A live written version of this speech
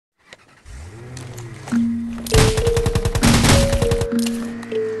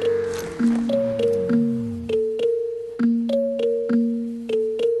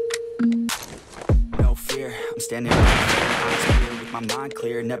mind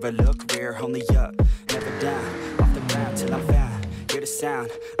clear, never look rear, only up, never down, off the ground till I'm found. Hear the sound,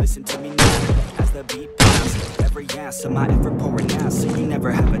 listen to me now, as the beat pounds, every ounce of my effort pouring out, so you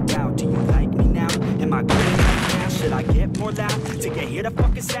never have a doubt. Do you like me now? Am I good enough now? Should I get more loud to get hear the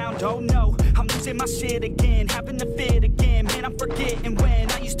fucking sound? Oh no, I'm losing my shit again, having to fit again. Man, I'm forgetting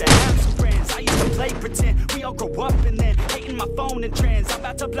when I used to have some friends. I used to play pretend, we all grow up and then hating my phone and trends. I'm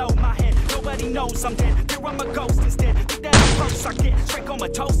about to blow my head, nobody knows I'm dead. Fear I'm a ghost instead, think that I'm close, I get straight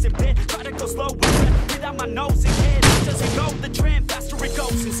comatose in bed. Try to go slow with breath, without my nose and head. Doesn't go the trend, faster it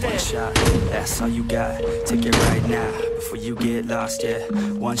goes instead. One shot, that's all you got, take it right now, before you get lost, yeah.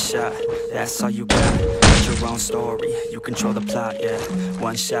 One shot, that's all you got, write your own story, you control the plot, yeah.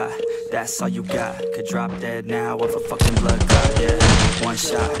 One shot, that's all you got, could drop dead now of a fucking blood clot, yeah. One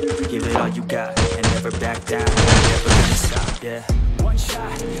shot, give it all you got, and never back down, never gonna stop, yeah. One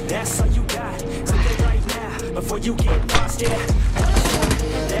shot, that's all you got, take it right now, before you get lost, yeah. One shot,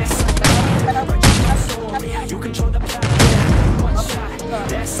 that's all you got, write your own story, you control the plot, yeah. One shot,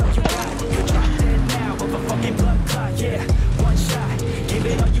 that's all you got, could drop dead now of a fucking blood clot, yeah. One shot, give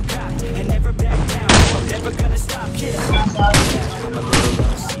it all you got, and never back down, I'm never gonna stop, yeah. I'm a little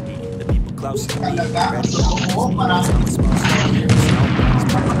OCD, the people close to me, ready to hold me, I'm exposed to here, there's no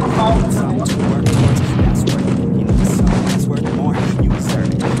bounds, time to work towards, that's worth it, you need a song that's worth more, you deserve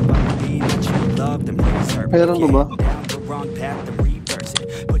it, but being that you love them, preserve it, down the wrong path, then reverse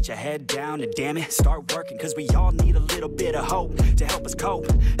it, put your head down and damn it, start working, cause we all need a little bit of hope, to help us cope,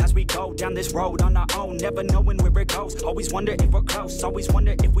 as we go down this road on our own, never knowing where it goes, always wonder if we're close, always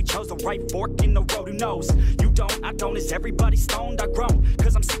wonder if we chose the right fork in the road, who knows, you don't, I don't, is everybody stoned, I've grown,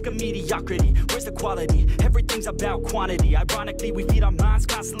 cause I'm sick of mediocrity, where's the quality, everything's about quantity, ironically we feed our minds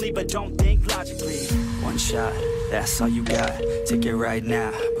constantly, but don't think logically. One shot, that's all you got, take it right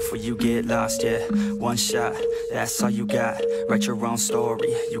now, before you get lost, yeah. One shot, that's all you got, write your own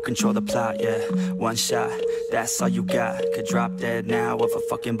story, you control the plot, yeah. One shot, that's all you got, could drop dead now of a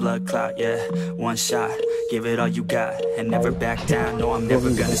fucking blood clot, yeah. One shot, give it all you got, and never back down, no I'm never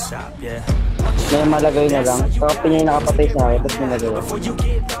gonna stop, yeah. May malagay na lang, kapag niya yung nakapatay sa akin, tapos nilagay.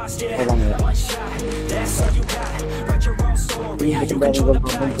 Okay lang yun. Hindi ko ba yung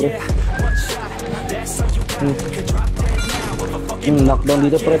gagawin ko? Knockdown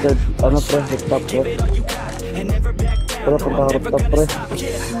dito pre, ano pre, rooftop pre. Pero punta ka rooftop pre.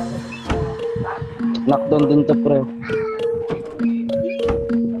 Knockdown din to pre.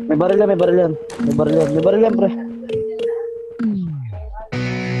 May baril yan, may baril yan. May baril yan, may baril yan pre.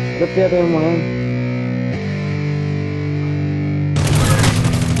 Roof yata yung mga yan.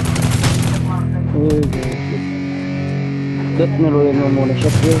 Dot niluyan mo muna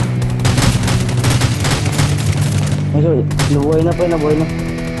siya pre. Ay sorry, nabuhay na pre, nabuhay na.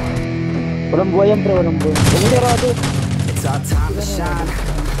 Walang buhay yan pre, walang buhay. It's our time to shine.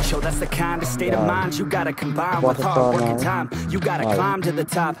 Show that's the kind of state of mind you gotta combine with hard work and time. You gotta climb to the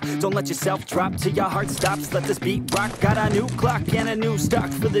top. Don't let yourself drop till your heart stops. Let this beat rock. Got a new clock and a new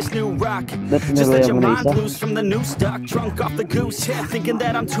stock for this new rock. Just let your mind loose from the new stock. Drunk off the goose, yeah, thinking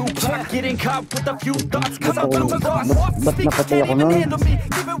that I'm too pop. Getting caught with a few thoughts cause I'm too lost. Speak, I can't even handle me.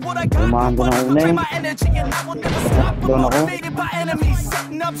 Give it what I got. Bring my energy and I will never stop. I'm motivated by enemies.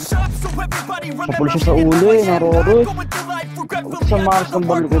 Setting up shop so everybody remember me. Going through life regretfully.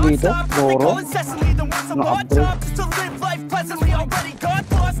 Dito, Doro.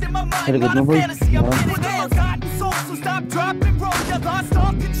 Sarigod mo boy. Ayan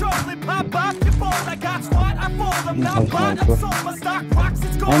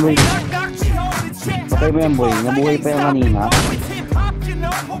boy. Patay mo yan boy. Nabuhay pa yung kanina.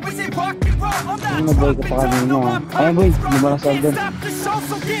 Nabuhay ka pa kanina. Ayan boy. Di ba nasal dyan?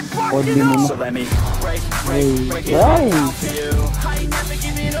 Odli mo na. Ay!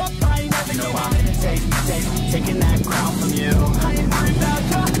 Taking that crown from you.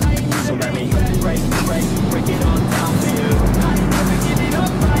 So let me break it all down for you. I ain't never giving up,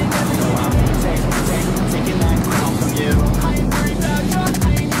 I ain't never know I'm taking that crown from you. I ain't worried about you,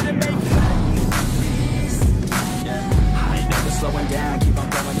 I ain't gonna make it. Yeah. I ain't never slowing down, keep on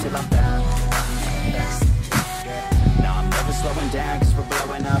going till I'm found. No, I'm never slowing down, cause we're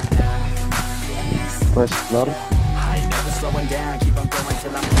blowing up now. First floor. I ain't never slowing down, keep on going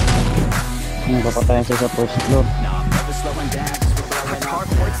till I'm found. Papatayan siya sa first floor.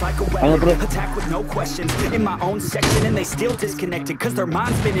 Attack with no questions in my own section, and they still disconnected cause their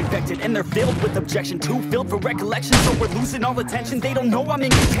mind's been infected and they're filled with objection, too filled for recollection. So we're losing all attention. They don't know I'm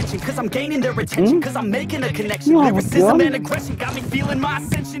in contention cause I'm gaining their attention, cause I'm making a connection. Lyricism and aggression got me feeling my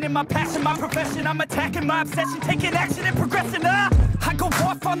ascension in my passion, my profession. I'm attacking my obsession, taking action and progressing. I go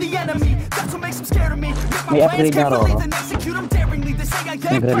off on the enemy. That's what makes them scared of me. May upgrade na raw.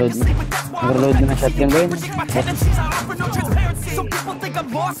 Nag-reload na. Nag-reload na shotgun guys. Some people think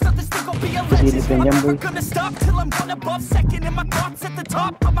I'm lost, nothing's gonna be a Silip yan dyan boy. gonna stop till I'm one above, second in my thoughts at the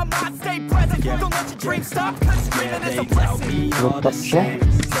top, but my mind stay present. Don't let your dreams stop, cause dreaming is a blessing. Rooftop siya.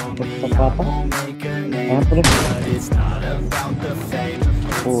 Rooftop pa pa. Ayan pre.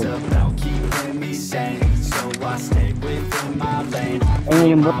 Oh. Ayun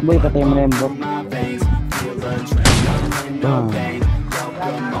yung bot boy. Patay mo na yung bot.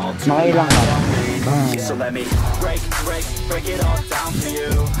 Makailang ka. So let me break it all down for you.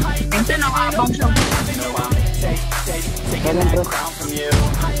 Ito nakabang siya. Kailan bro?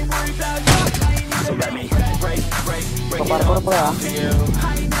 So let me break Parkour pre ha.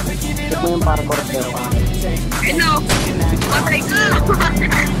 Check mo yung parkour pre. Ito. Patay ka.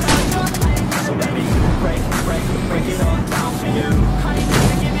 So let me break it all down for you.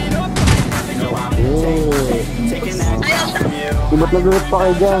 Taking that down from you. Ibot pa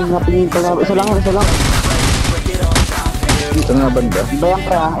kayo dyan. Napingin ka lang. Isa lang. Ito nga banda. Iba yan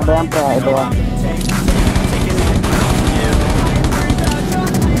pre ha. Iba yan.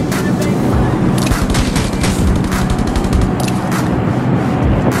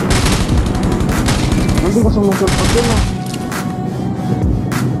 Hindi ko sumusulpot yun ha.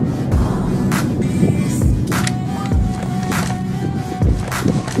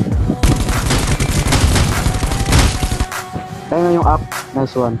 Tayo na yung up.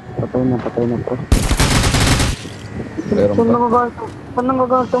 Nice one. Patay na po. Saan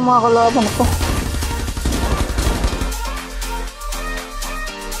nanggagalto mga kalaban ko?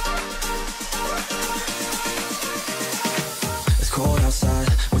 It's cold outside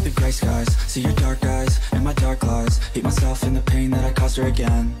with the gray skies. See your dark eyes and my dark lies. Hate myself in the pain that I caused her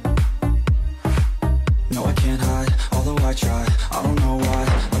again. No, I can't hide, although I try. I don't know why,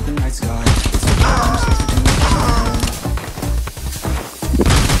 like the night sky. It's so dark,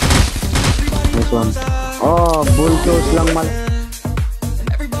 Nice one. Oh, Vultures lang mal. and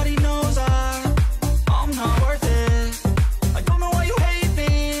everybody knows I'm not worth it. I don't know why you hate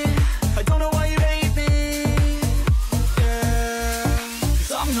me. I don't know why you hate me. Yeah,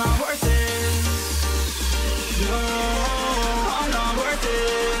 'cause I'm not worth it. No, I'm not worth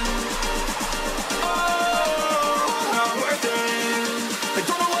it. Oh, I'm not worth it. I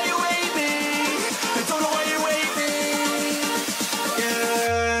don't know why you hate me. I don't know why you hate me.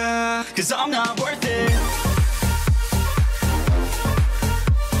 Yeah, 'cause I'm not worth it.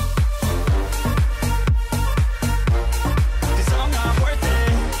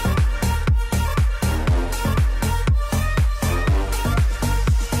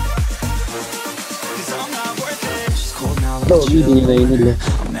 Doggy, di na yun nila.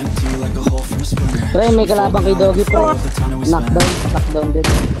 Pre, may kalabang kay Doggy pre. Knockdown din.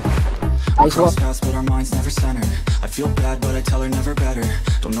 Nice one. But our minds never center. I feel bad, but I tell her never better.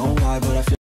 Don't know why, but I feel